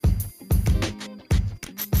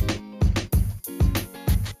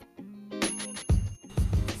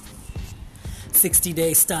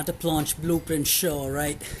60-day startup launch blueprint show,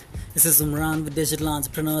 right? This is Umran with Digital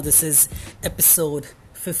Entrepreneur. This is episode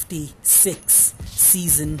 56,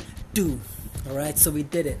 season 2. All right, so we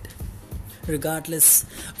did it. Regardless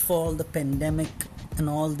of all the pandemic and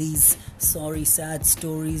all these sad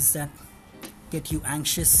stories that get you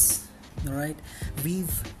anxious, all right,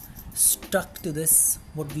 we've stuck to this,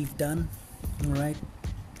 what we've done, all right,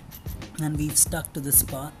 and we've stuck to this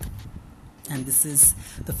path. And this is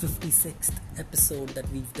the 56th episode that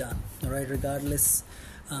we've done. Alright, regardless,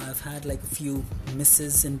 I've had like a few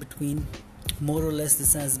misses in between. More or less,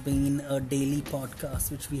 this has been a daily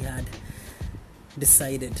podcast which we had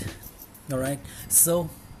decided. Alright, so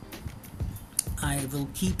I will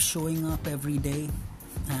keep showing up every day,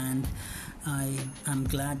 and I am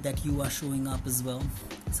glad that you are showing up as well.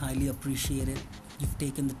 It's highly appreciated. You've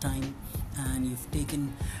taken the time, and you've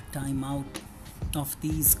taken time out of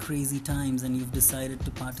these crazy times, and you've decided to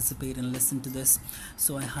participate and listen to this,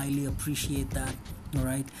 so I highly appreciate that. All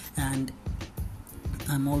right, and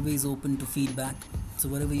I'm always open to feedback, so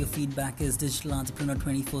whatever your feedback is, Digital Entrepreneur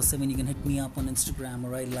 24/7, you can hit me up on Instagram. All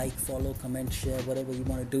right, like, follow, comment, share, whatever you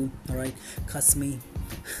want to do. All right, cuss me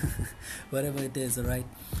whatever it is. All right,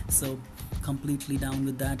 so completely down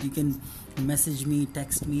with that. You can message me,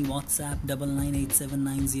 text me, WhatsApp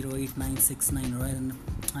 9987908969. All right,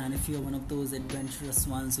 and if you're one of those adventurous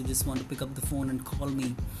ones who just want to pick up the phone and call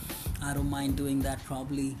me, I don't mind doing that.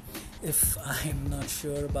 Probably if I'm not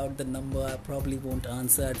sure about the number, I probably won't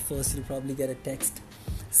answer. At first you'll probably get a text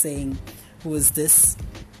saying, who is this?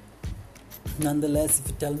 Nonetheless, if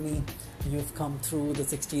you tell me you've come through the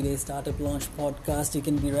 60-day startup launch podcast, you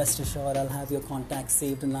can be rest assured I'll have your contact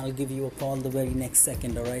saved and I'll give you a call the very next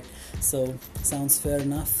second. All right, so sounds fair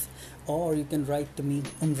enough? Or you can write to me,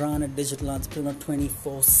 Umran at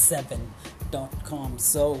digitalentrepreneur247.com.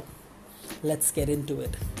 So let's get into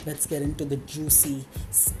it. Let's get into the juicy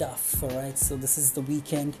stuff. All right, so this is the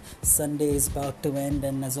weekend. Sunday is about to end,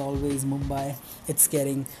 and as always, Mumbai, it's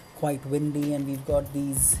getting quite windy, and we've got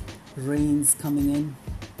these rains coming in.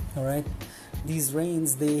 All right, these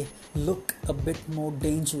rains, they look a bit more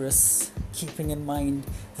dangerous, keeping in mind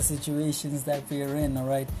the situations that we are in. All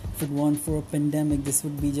right, if it weren't for a pandemic, this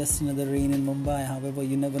would be just another rain in Mumbai. However,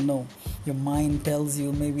 you never know. Your mind tells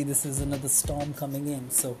you maybe this is another storm coming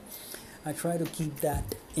in. So I try to keep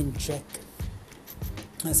that in check.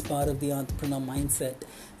 As part of the entrepreneur mindset,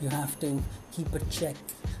 you have to keep a check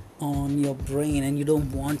on your brain, and you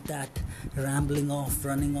don't want that rambling off,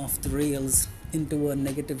 running off the rails into a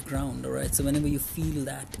negative ground. All right, so whenever you feel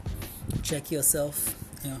that, check yourself,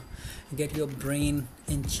 get your brain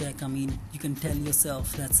in check. I mean, you can tell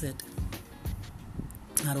yourself, that's it,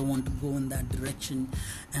 I don't want to go in that direction,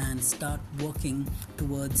 and start working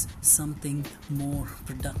towards something more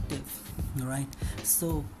productive. All right,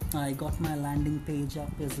 so I got my landing page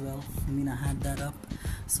up as well. I had that up,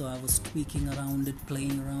 so I was tweaking around it,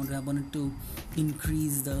 playing around. I wanted to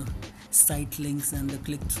increase the site links and the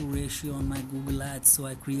click-through ratio on my Google Ads, so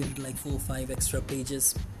I created like 4 or 5 extra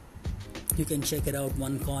pages. You can check it out,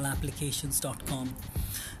 onecallapplications.com.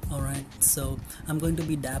 Alright, so I'm going to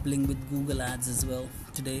be dabbling with Google Ads as well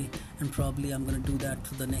today, and probably I'm going to do that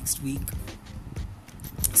for the next week.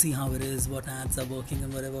 See how it is, what ads are working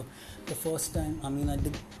and whatever. The first time, I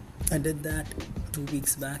did that 2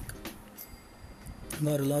 weeks back.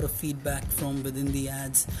 Got a lot of feedback from within the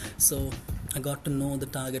ads, so I got to know the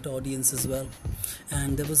target audience as well.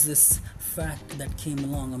 And there was this fact that came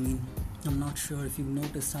along. I'm not sure if you've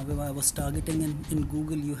noticed, however, I was targeting in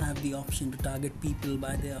Google, you have the option to target people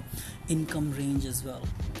by their income range as well.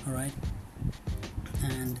 Alright,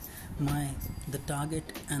 and the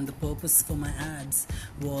target and the purpose for my ads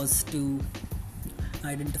was to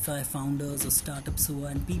identify founders or startups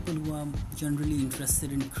and people who are generally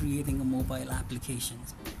interested in creating a mobile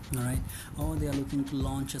applications. Alright, or they are looking to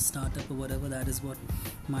launch a startup or whatever. That is what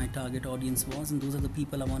my target audience was, and those are the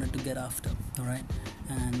people I wanted to get after. Alright,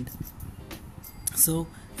 and so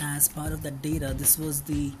as part of that data, this was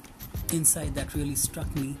the insight that really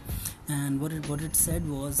struck me. And what it said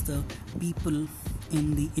was, the people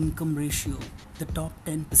in the income ratio, the top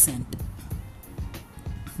 10%,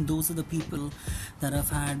 those are the people that have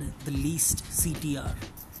had the least CTR.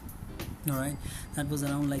 Alright, that was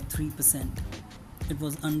around like 3%. It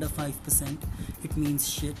was under 5%. It means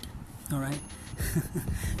shit. Alright,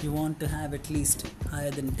 you want to have at least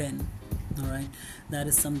higher than 10. Alright, that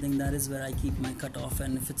is where I keep my cutoff,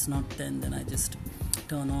 and if it's not 10, then I just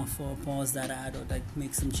turn off or pause that ad, or like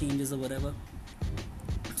make some changes or whatever.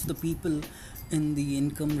 So the people in the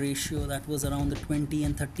income ratio that was around the 20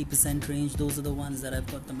 and 30% range, those are the ones that I've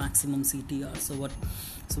got the maximum CTR. So what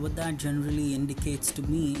that generally indicates to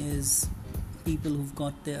me is people who've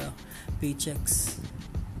got their paychecks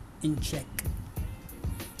in check.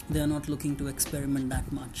 They are not looking to experiment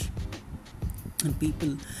that much. And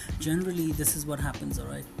people, generally, this is what happens,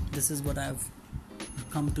 alright? This is what I've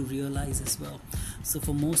come to realize as well. So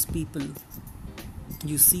for most people,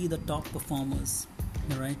 you see the top performers,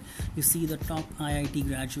 alright? You see the top IIT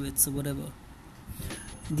graduates or whatever.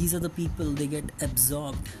 These are the people, they get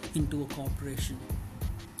absorbed into a corporation,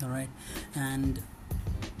 alright? And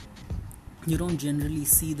you don't generally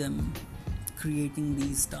see them creating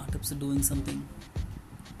these startups or doing something.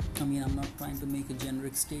 I mean, I'm not trying to make a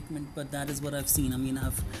generic statement, but that is what I've seen. I mean,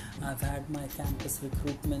 I've had my campus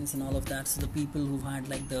recruitments and all of that. So the people who had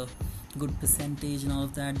like the good percentage and all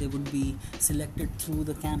of that, they would be selected through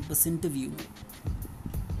the campus interview.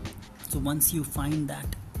 So once you find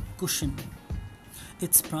that cushion,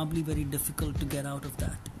 it's probably very difficult to get out of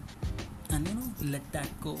that. And let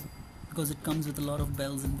that go, because it comes with a lot of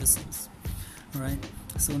bells and whistles, right?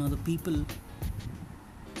 So now the people,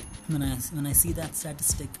 when I see that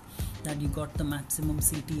statistic that you got the maximum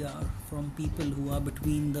CTR from people who are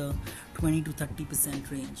between the 20 to 30%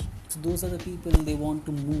 range, so those are the people, they want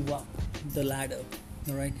to move up the ladder,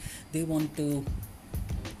 right? They want to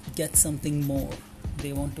get something more,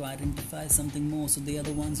 they want to identify something more. So they are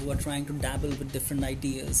the ones who are trying to dabble with different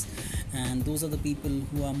ideas, and those are the people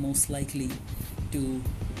who are most likely to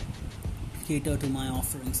cater to my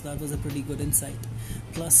offerings. That was a pretty good insight.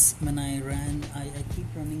 Plus, when I keep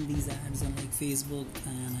running these ads on like Facebook,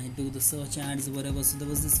 and I do the search ads or whatever. So there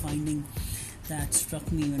was this finding that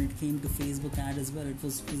struck me when it came to Facebook ad as well. It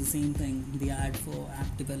was the same thing, the ad for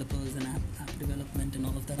app developers and app development and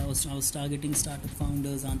all of that. I was targeting startup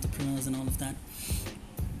founders, entrepreneurs and all of that.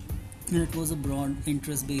 And it was a broad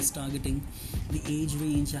interest-based targeting. The age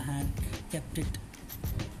range, I had kept it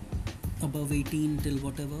above 18 till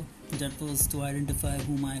whatever. That was to identify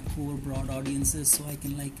who my core broad audience is, so I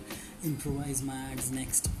can like improvise my ads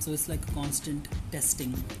next. So it's like a constant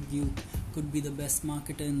testing. You could be the best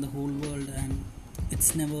marketer in the whole world, and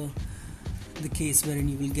it's never the case wherein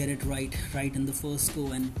you will get it right in the first go.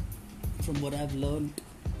 And from what I've learned,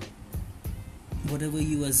 whatever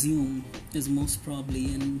you assume is most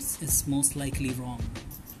probably and is most likely wrong.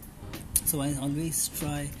 So I always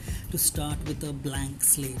try to start with a blank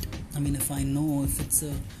slate. I mean, if I know if it's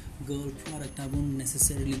a girl product, I won't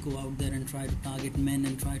necessarily go out there and try to target men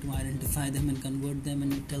and try to identify them and convert them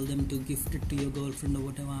and tell them to gift it to your girlfriend or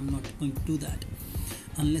whatever. I'm not going to do that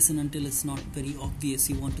unless and until it's not very obvious.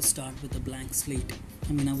 You want to start with a blank slate.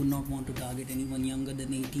 I mean, I would not want to target anyone younger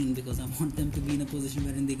than 18, because I want them to be in a position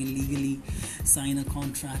wherein they can legally sign a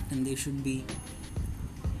contract, and they should be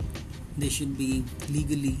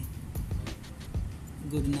legally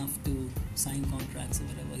good enough to sign contracts or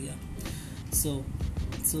whatever. Yeah. So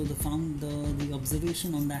the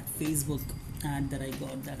observation on that Facebook ad that I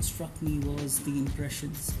got that struck me was the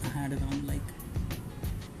impressions. I had around like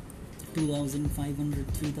 2,500,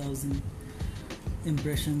 3,000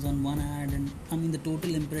 impressions on one ad, and I mean the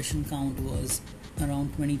total impression count was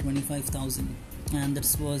around 25,000, and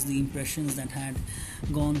that was the impressions that had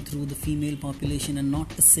gone through the female population, and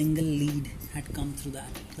not a single lead had come through that.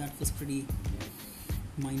 That was pretty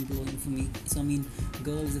mind-blowing for me. So I mean,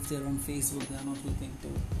 girls, if they're on Facebook, they're not looking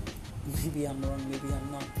to, maybe I'm wrong, maybe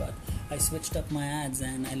I'm not, but I switched up my ads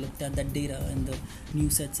and I looked at that data, and the new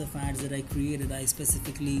sets of ads that I created, I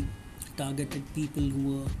specifically targeted people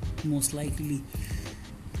who were most likely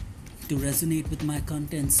to resonate with my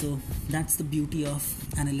content. So that's the beauty of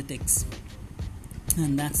analytics,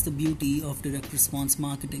 and that's the beauty of direct response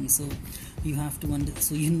marketing. So you have to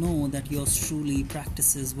so you know that yours truly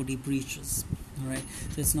practices what he preaches. Alright,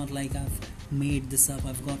 so it's not like I've made this up.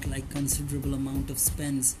 I've got like considerable amount of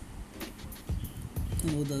spends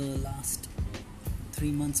over the last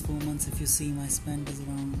 3 months, 4 months. If you see, my spend is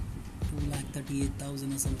around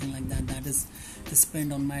 2,38,000 or something like that. That is the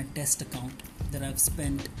spend on my test account that I've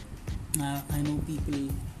spent. I know people,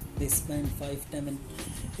 they spend 5, 10 and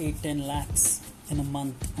 8, 10 lakhs in a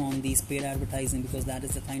month on these paid advertising, because that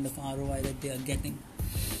is the kind of ROI that they are getting.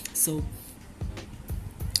 So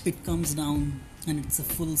it comes down and it's a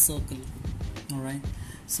full circle. Alright,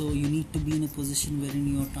 so you need to be in a position wherein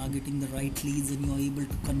you are targeting the right leads and you are able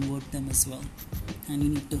to convert them as well, and you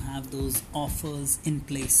need to have those offers in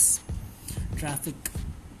place. Traffic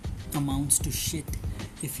amounts to shit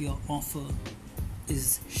if your offer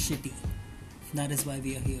is shitty. That is why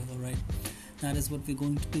we are here. Alright, that is what we're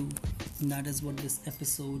going to do, and that is what this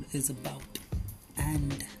episode is about.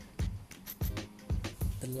 And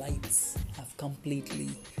the lights have completely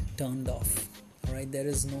turned off. Alright, there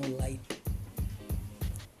is no light.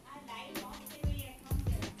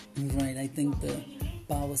 Right, I think the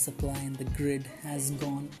power supply and the grid has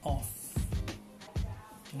gone off.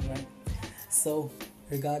 Alright, so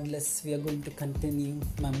regardless, we are going to continue.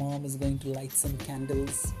 My mom is going to light some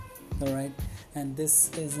candles. Alright, and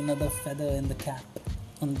this is another feather in the cap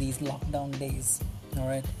on these lockdown days.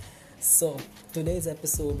 Alright, so today's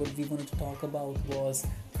episode, what we wanted to talk about was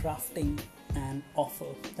crafting an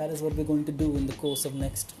offer. That is what we're going to do in the course of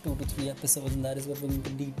next 2 to 3 episodes, and that is what we're going to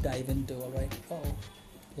deep dive into. Alright,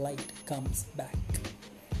 light comes back.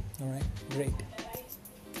 Alright, great.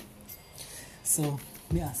 So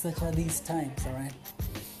yeah, such are these times. Alright,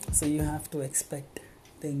 so you have to expect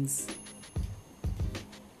things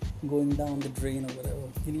going down the drain or whatever.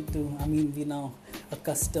 You need to, we're now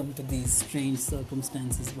accustomed to these strange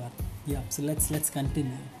circumstances, but yeah, so let's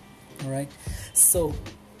continue. Alright, so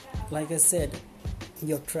like I said,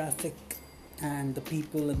 your traffic and the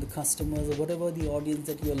people and the customers or whatever the audience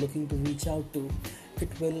that you're looking to reach out to,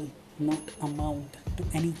 it will not amount to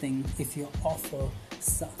anything if your offer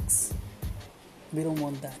sucks. We don't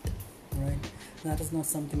want that, right? That is not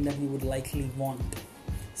something that we would likely want.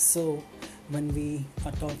 So when we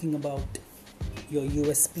are talking about your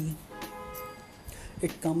USP,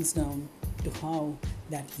 it comes down to how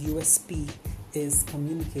that USP is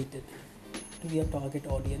communicated to your target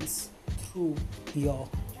audience through your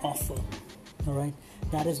offer. Alright,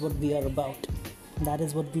 that is what we are about. That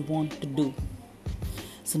is what we want to do.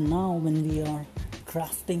 So now when we are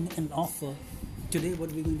crafting an offer, today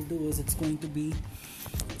what we're going to do is it's going to be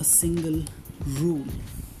a single rule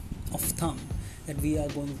of thumb that we are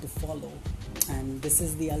going to follow. And this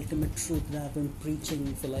is the ultimate truth that I've been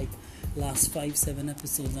preaching for like last 5-7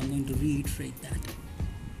 episodes. I'm going to reiterate that.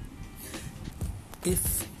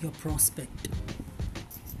 If your prospect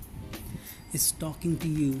is talking to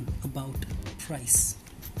you about price,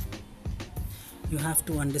 you have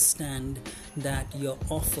to understand that your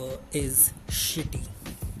offer is shitty.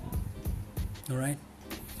 Alright?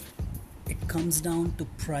 It comes down to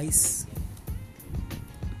price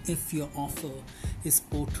if your offer is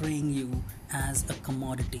portraying you as a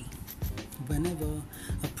commodity. Whenever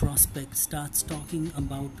a prospect starts talking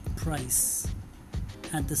about price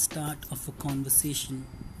at the start of a conversation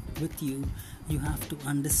with you, you have to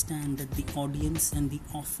understand that the audience and the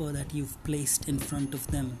offer that you've placed in front of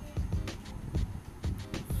them,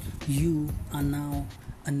 you are now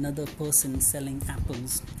another person selling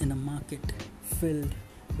apples in a market filled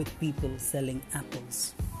with people selling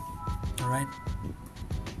apples. Alright?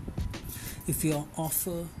 If your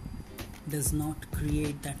offer does not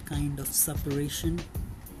create that kind of separation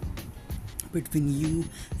between you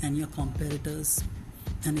and your competitors,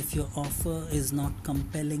 and if your offer is not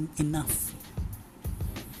compelling enough,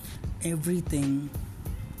 everything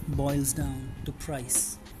boils down to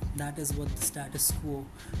price. That is what the status quo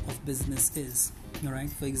of business is.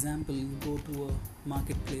 Alright, for example, you go to a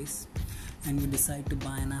marketplace and you decide to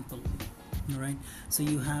buy an apple. Alright, so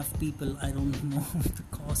you have people, I don't know the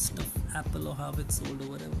cost of apple or how it's sold or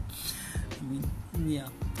whatever.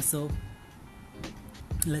 So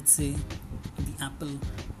let's say the apple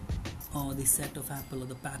or the set of apple or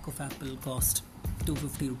the pack of apple cost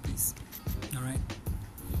 250 rupees. Alright,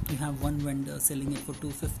 you have one vendor selling it for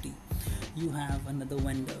 250. You have another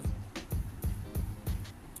vendor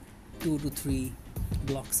 2 to 3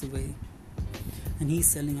 blocks away, and he's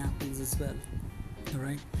selling apples as well.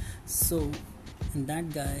 Alright, so and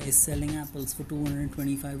that guy is selling apples for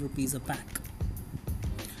 225 rupees a pack.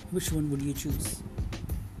 Which one would you choose?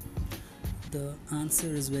 The answer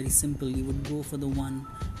is very simple. You would go for the one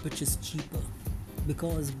which is cheaper,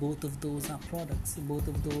 because both of those are products, both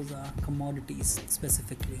of those are commodities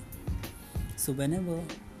specifically. So whenever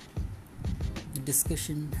the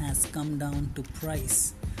discussion has come down to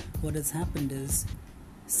price, what has happened is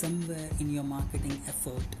somewhere in your marketing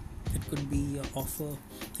effort, it could be your offer,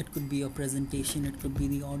 it could be your presentation, it could be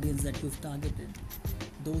the audience that you've targeted,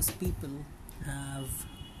 those people have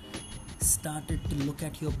started to look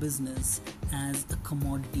at your business as a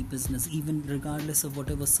commodity business. Even regardless of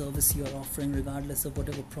whatever service you are offering, regardless of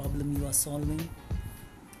whatever problem you are solving,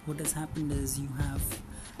 what has happened is you have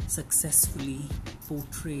successfully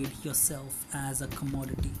portrayed yourself as a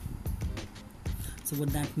commodity. So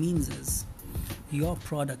what that means is your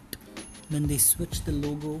product, when they switch the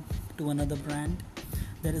logo to another brand,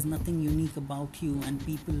 there is nothing unique about you, and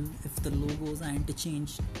people, if the logos are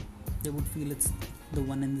interchanged, they would feel it's the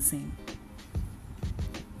one and the same.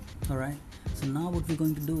 Alright, so now what we're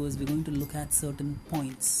going to do is we're going to look at certain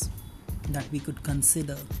points that we could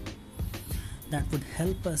consider that would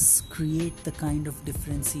help us create the kind of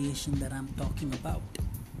differentiation that I'm talking about,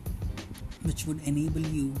 which would enable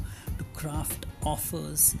you to craft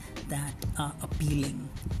offers that are appealing,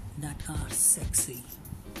 that are sexy,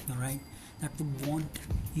 all right, that would want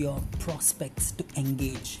your prospects to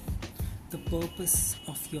engage. The purpose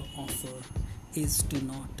of your offer is to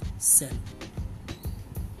not sell,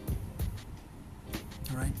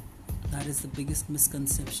 all right. That is the biggest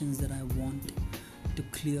misconceptions that I want to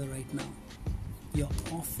clear right now. Your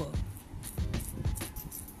offer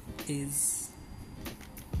is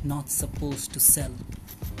not supposed to sell.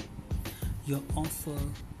 Your offer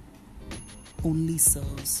only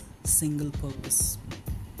serves single purpose,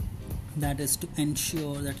 that is to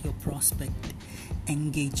ensure that your prospect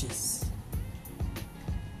engages.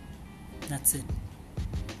 That's it.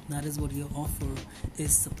 That is what your offer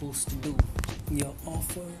is supposed to do. Your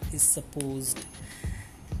offer is supposed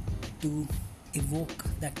to evoke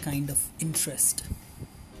that kind of interest.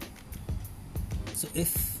 So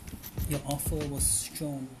if your offer was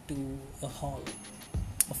shown to a hall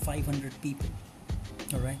of 500 people,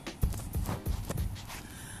 all right,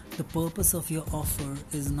 the purpose of your offer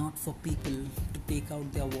is not for people to take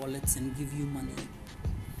out their wallets and give you money.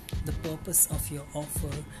 The purpose of your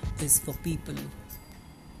offer is for people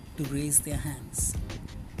to raise their hands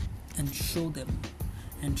and show them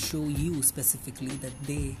and show you specifically that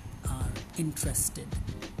they are interested.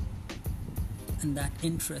 And that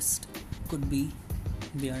interest could be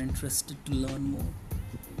they are interested to learn more.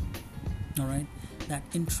 Alright? That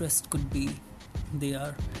interest could be they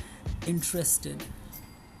are interested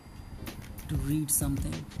to read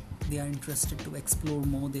something. They are interested to explore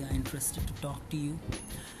more. They are interested to talk to you.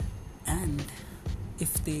 And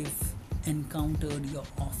if they've encountered your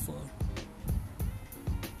offer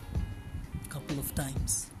a couple of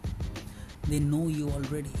times, they know you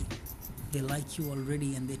already, they like you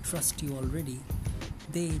already, and they trust you already,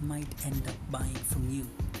 they might end up buying from you.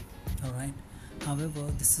 Alright? However,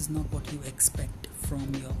 this is not what you expect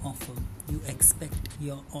from your offer. You expect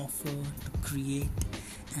your offer to create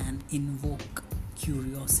and invoke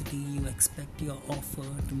curiosity. You expect your offer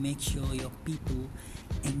to make sure your people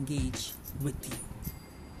engage with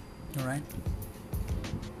you. Alright?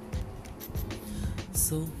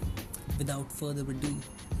 So, without further ado,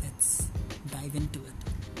 let's dive into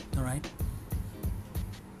it. Alright?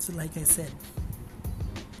 So, like I said,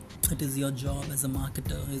 it is your job as a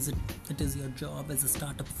marketer, it is your job as a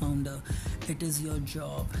startup founder, it is your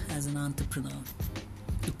job as an entrepreneur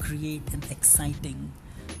to create an exciting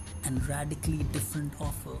and radically different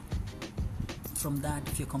offer from that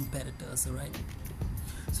of your competitors, alright?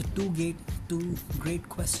 So two great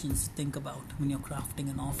questions to think about when you're crafting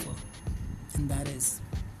an offer, and that is,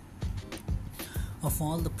 of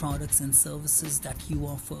all the products and services that you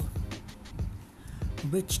offer,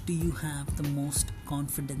 which do you have the most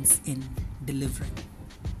confidence in delivering?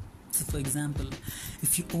 So for example,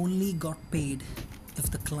 if you only got paid if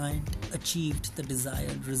the client achieved the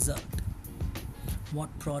desired result,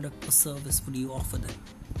 what product or service would you offer them?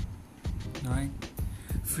 Alright?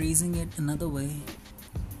 Phrasing it another way,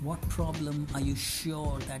 what problem are you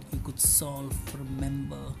sure that you could solve for a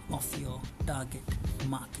member of your target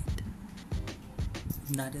market?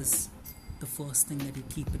 That is the first thing that you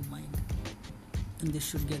keep in mind. And this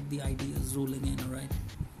should get the ideas rolling in, alright?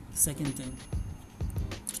 Second thing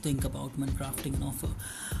to think about when crafting an offer,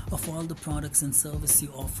 of all the products and service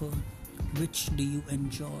you offer, which do you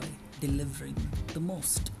enjoy delivering the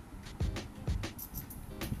most?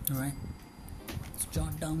 Alright? So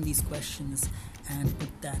jot down these questions and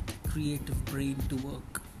put that creative brain to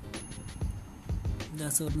work. There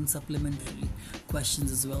are certain supplementary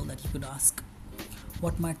questions as well that you could ask.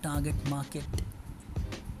 What my target market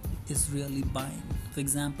is really buying. For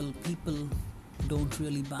example, people don't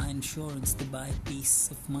really buy insurance, they buy peace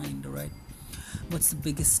of mind, alright? What's the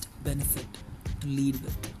biggest benefit to lead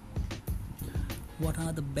with? What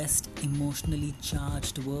are the best emotionally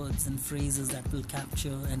charged words and phrases that will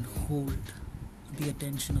capture and hold the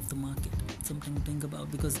attention of the market? Something to think about,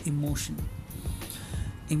 because emotion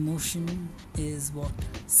is what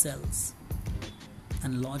sells,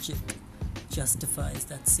 and logic justifies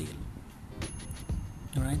that sale.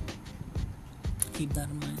 Alright? Keep that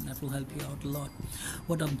in mind, that will help you out a lot.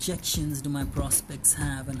 What objections do my prospects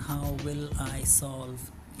have, and how will I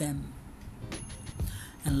solve them?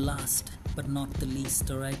 And last but not the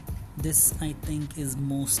least, alright, this I think is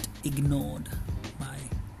most ignored by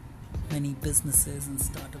many businesses and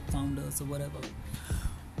startup founders or whatever.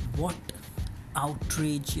 What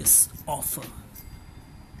outrageous offer,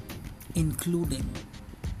 including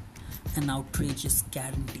an outrageous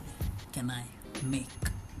guarantee, can I make?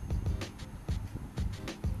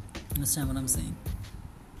 Understand what I'm saying?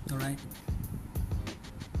 Alright?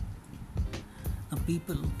 Now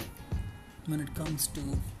people, when it comes to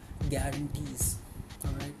guarantees,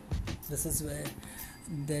 alright, this is where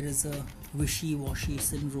there is a wishy-washy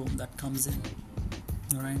syndrome that comes in.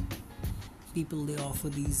 Alright, people, they offer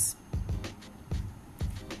these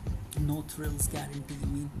no thrills guarantee. I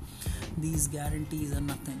mean, these guarantees are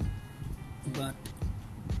nothing, but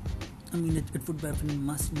I mean, it would have been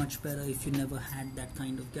much better if you never had that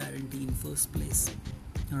kind of guarantee in first place.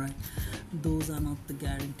 Alright, those are not the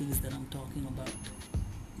guarantees that I'm talking about.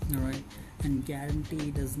 Alright, and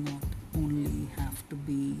guarantee does not only have to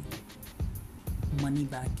be money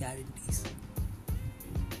back guarantees.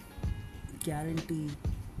 Guarantee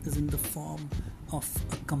is in the form of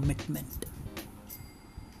a commitment.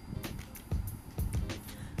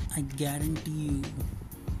 I guarantee you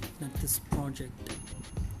that this project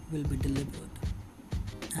will be delivered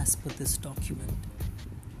as per this document.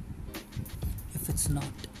 If it's not,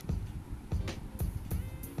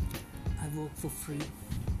 I work for free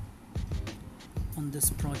on this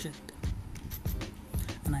project,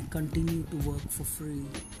 and I continue to work for free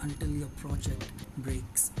until your project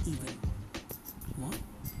breaks even. What?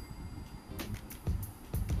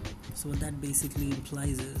 So what that basically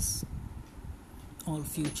implies is all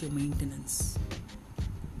future maintenance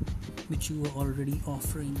which you are already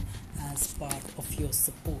offering as part of your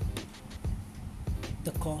support,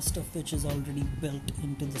 the cost of which is already built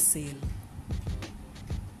into the sale,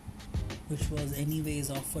 which was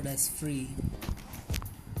anyways offered as free,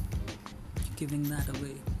 giving that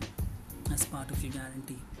away as part of your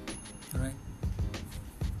guarantee. Alright,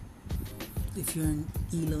 if you're in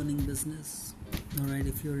e-learning business, alright,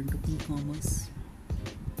 if you're into e-commerce,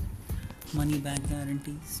 money back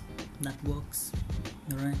guarantees, that works.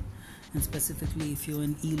 Alright, and specifically if you're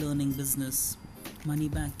in e-learning business, money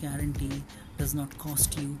back guarantee does not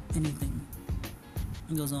cost you anything,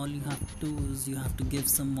 because all you have to do is you have to give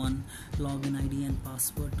someone login ID and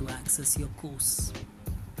password to access your course.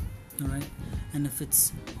 Alright, and if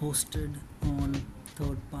it's hosted on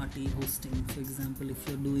third party hosting, for example, if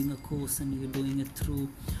you're doing a course and you're doing it through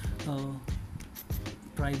a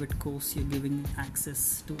private course, you're giving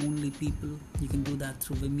access to only people, you can do that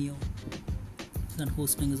through Vimeo. So that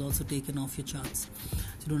hosting is also taken off your charts,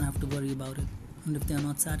 so you don't have to worry about it. And if they are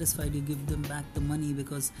not satisfied, you give them back the money,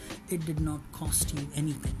 because it did not cost you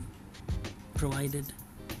anything, provided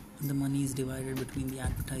the money is divided between the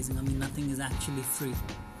advertising. I mean, nothing is actually free,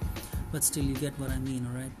 but still you get what I mean.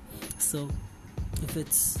 Alright, so if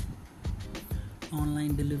it's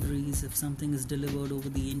online deliveries, if something is delivered over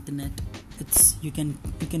the internet, it's you can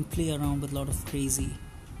play around with a lot of crazy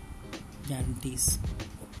guarantees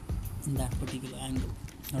in that particular angle.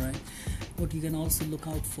 Alright, what you can also look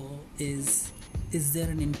out for is there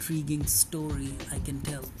an intriguing story I can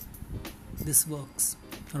tell? This works.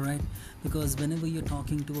 Alright, because whenever you're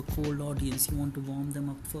talking to a cold audience, you want to warm them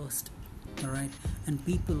up first. Alright, and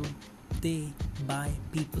people, they buy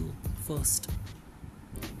people first.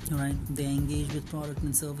 Alright, they engage with product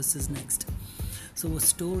and services next. So a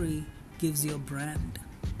story gives your brand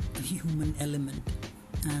a human element,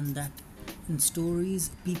 and that in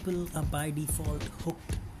stories, people are by default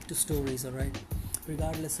hooked to stories. Alright,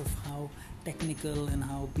 regardless of how technical and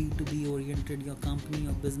how B2B oriented your company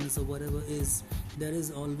or business or whatever is, there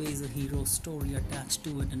is always a hero story attached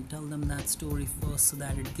to it, and tell them that story first so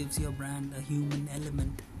that it gives your brand a human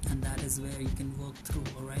element, and that is where you can work through.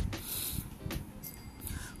 Alright,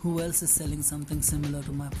 who else is selling something similar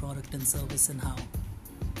to my product and service, and how?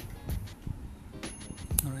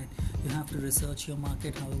 Alright, you have to research your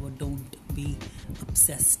market, however, don't be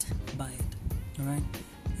obsessed by it. Alright,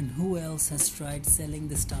 and who else has tried selling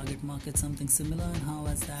this target market something similar, and how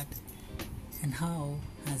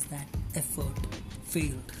has that effort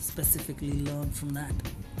failed? Specifically learn from that.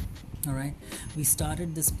 Alright, we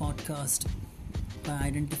started this podcast by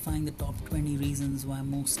identifying the top 20 reasons why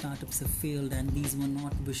most startups have failed, and these were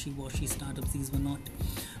not wishy-washy startups, these were not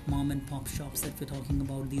mom and pop shops that we're talking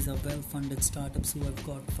about. These are well-funded startups who have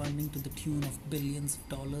got funding to the tune of billions of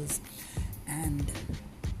dollars, and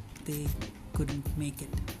they couldn't make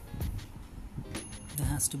it. There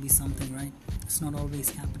has to be something, right? It's not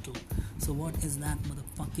always capital. So what is that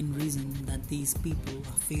motherfucking reason that these people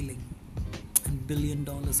are failing and $1 billion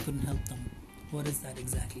couldn't help them? What is that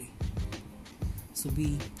exactly? So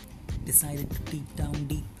we decided to deep down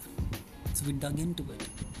deep. So we dug into it.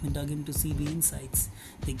 We dug into CB Insights.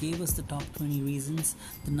 They gave us the top 20 reasons.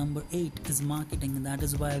 The number 8 is marketing, and that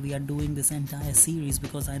is why we are doing this entire series,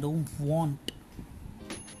 because I don't want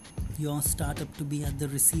your startup to be at the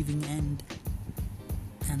receiving end,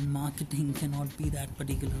 and marketing cannot be that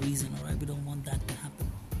particular reason. Alright, we don't want that to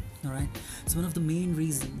happen. Alright, so one of the main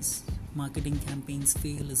reasons marketing campaigns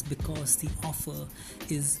fail is because the offer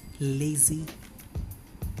is lazy,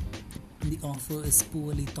 the offer is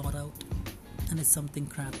poorly thought out, and it's something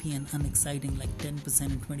crappy and unexciting like 10%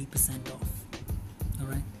 and 20% off.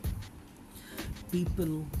 Alright?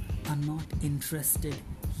 People are not interested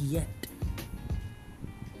yet.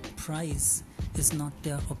 Price is not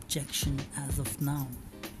their objection as of now.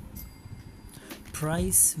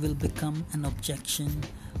 Price will become an objection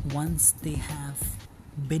once they have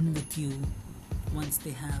been with you, once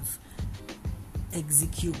they have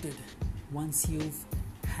executed, once you've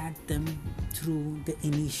had them through the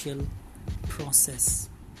initial process.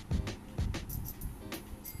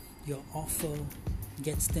 Your offer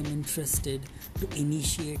gets them interested to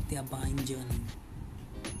initiate their buying journey.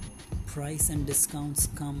 Price and discounts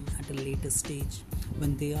come at a later stage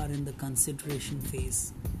when they are in the consideration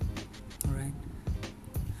phase. Alright?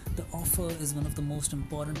 The offer is one of the most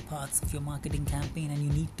important parts of your marketing campaign, and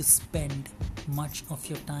you need to spend much of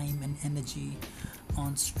your time and energy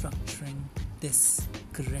on structuring this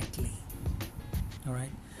correctly.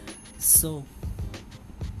 Alright? So,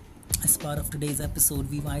 as part of today's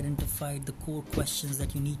episode, we've identified the core questions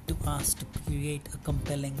that you need to ask to create a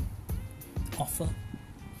compelling offer.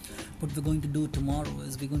 What we're going to do tomorrow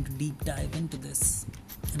is we're going to deep dive into this,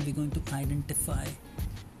 and we're going to identify a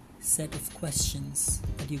set of questions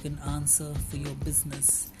that you can answer for your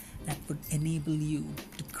business that would enable you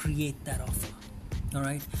to create that offer.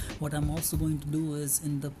 Alright, what I'm also going to do is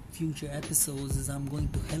in the future episodes is I'm going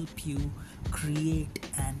to help you create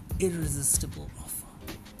an irresistible offer.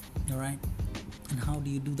 Alright, and how do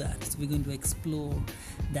you do that? So we're going to explore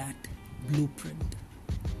that blueprint.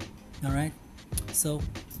 Alright, so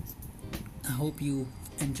I hope you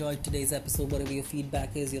enjoyed today's episode. Whatever your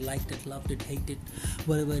feedback is, you liked it, loved it, hated it,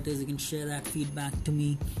 whatever it is, you can share that feedback to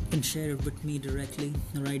me. You can share it with me directly.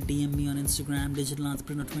 Alright, DM me on Instagram, Digital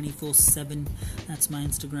Entrepreneur 24/7. That's my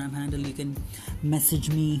Instagram handle. You can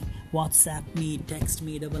message me, WhatsApp me, text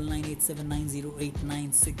me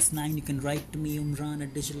 9987908969. You can write to me, Umran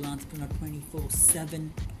at Digital Entrepreneur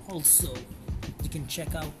 24/7. Also, you can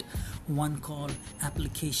check out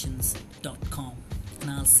onecallapplications.com. And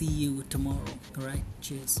I'll see you tomorrow. Alright,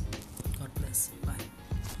 cheers. God bless.